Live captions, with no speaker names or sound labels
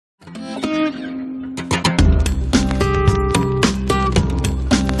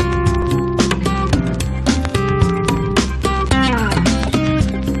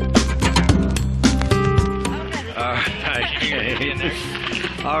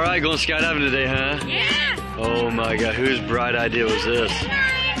All right, going skydiving today, huh? Yeah. Oh my God, whose bright idea was this?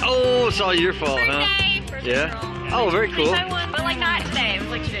 Oh, it's all your fault, huh? Yeah? Oh, very cool. I won, but like not today. It was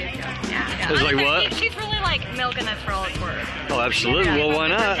like 2 days ago. Yeah. It was like what? She's really like milking us for all it's worth. Oh, absolutely. Yeah, well, why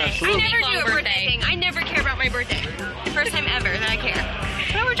not? Absolutely. I never do a birthday thing. I never care about my birthday. First time ever that I care.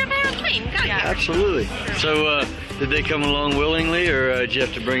 So we're jumping out of the plane. Yeah. Absolutely. So, did they come along willingly, or did you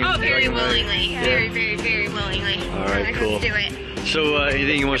have to bring them? Oh, very willingly. Yeah. Very, very, very willingly. All right, cool. Let's do it. So,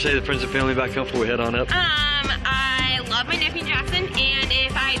 anything you want to say to the friends and family back home before we head on up? I love my nephew Jackson, and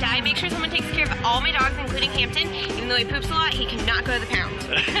if I die, make sure someone takes care of all my dogs, including Hampton. Even though he poops a lot, he cannot go to the pound.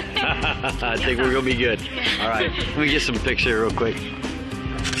 I think we're gonna be good. All right, let me get some pics here real quick.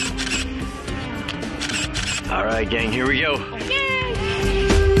 All right, gang, here we go.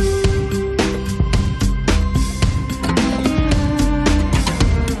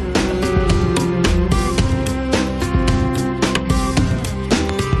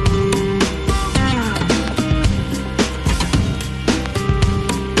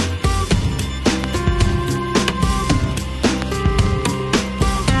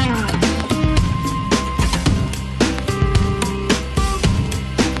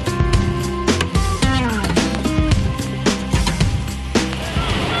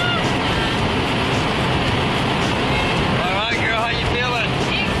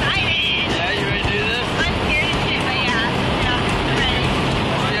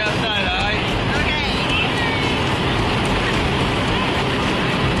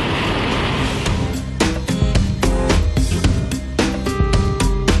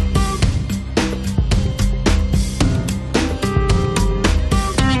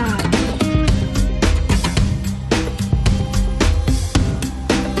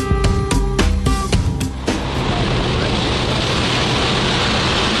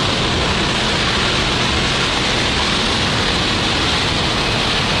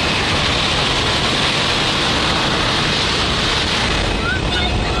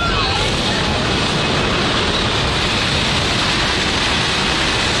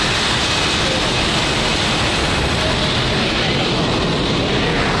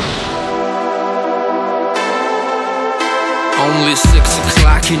 Only 6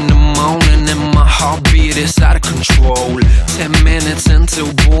 o'clock in the morning and my heartbeat is out of control. 10 minutes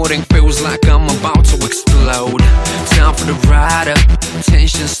until boarding, feels like I'm about to explode. Time for the ride up,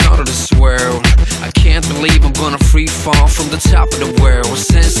 tension started to swirl. I can't believe I'm gonna free fall from the top of the world.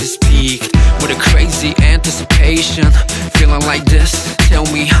 Senses peaked with a crazy anticipation. Feeling like this, tell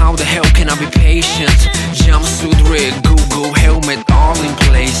me how the hell can I be patient? Jumpsuit rig, Google helmet all in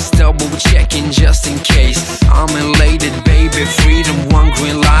place. Double checking just in case. I'm elated, baby, freedom one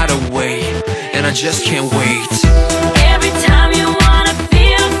green light away, and I just can't wait. Every time you wanna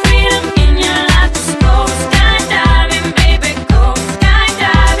feel freedom in your life, just go skydiving, baby, go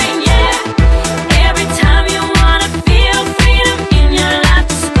skydiving, yeah. Every time you wanna feel freedom in your life,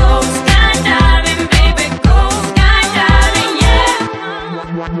 just go skydiving, baby, go skydiving, yeah.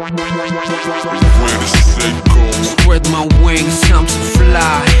 Spread my wings, time to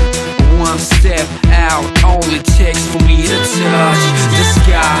fly. One step out, all it takes for me to touch the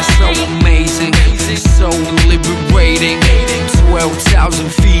sky. So amazing, so liberating. 12,000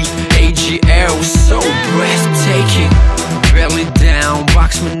 feet, AGL, so breathtaking. Belly down,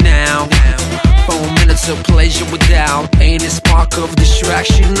 box me now. 4 minutes of pleasure without any spark of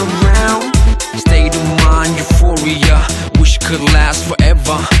distraction around. State of mind, euphoria, wish it could last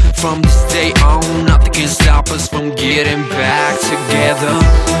forever. From this day on, nothing can stop us from getting back together.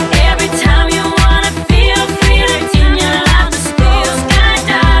 Every time you wanna feel freedom in your life, just go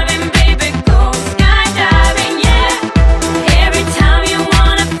skydiving, baby, go skydiving, yeah. Every time you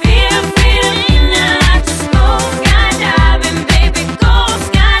wanna feel freedom in your life, just go skydiving, baby, go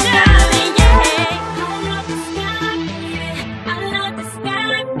skydiving, yeah. I love the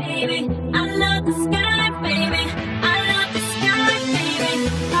sky, baby. I love the sky, baby. I love the sky, baby.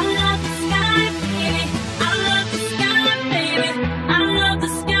 I love the sky, baby. I love the sky, baby. I love the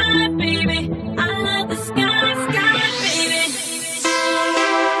sky, baby. I love the sky, sky, baby.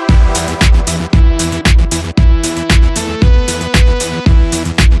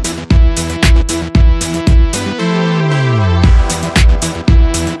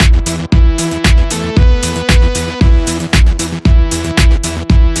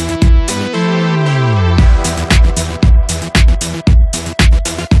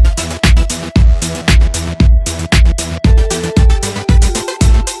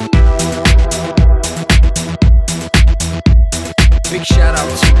 Big shout out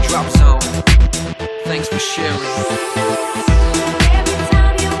to Drop Zone. Thanks for sharing. Every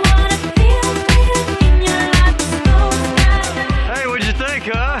time you wanna feel freedom in your life, just go skydiving. Hey, what'd you think,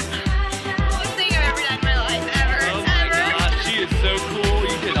 huh?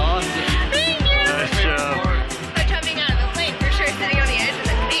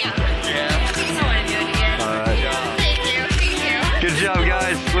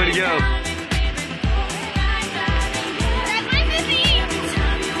 guys. Way to go.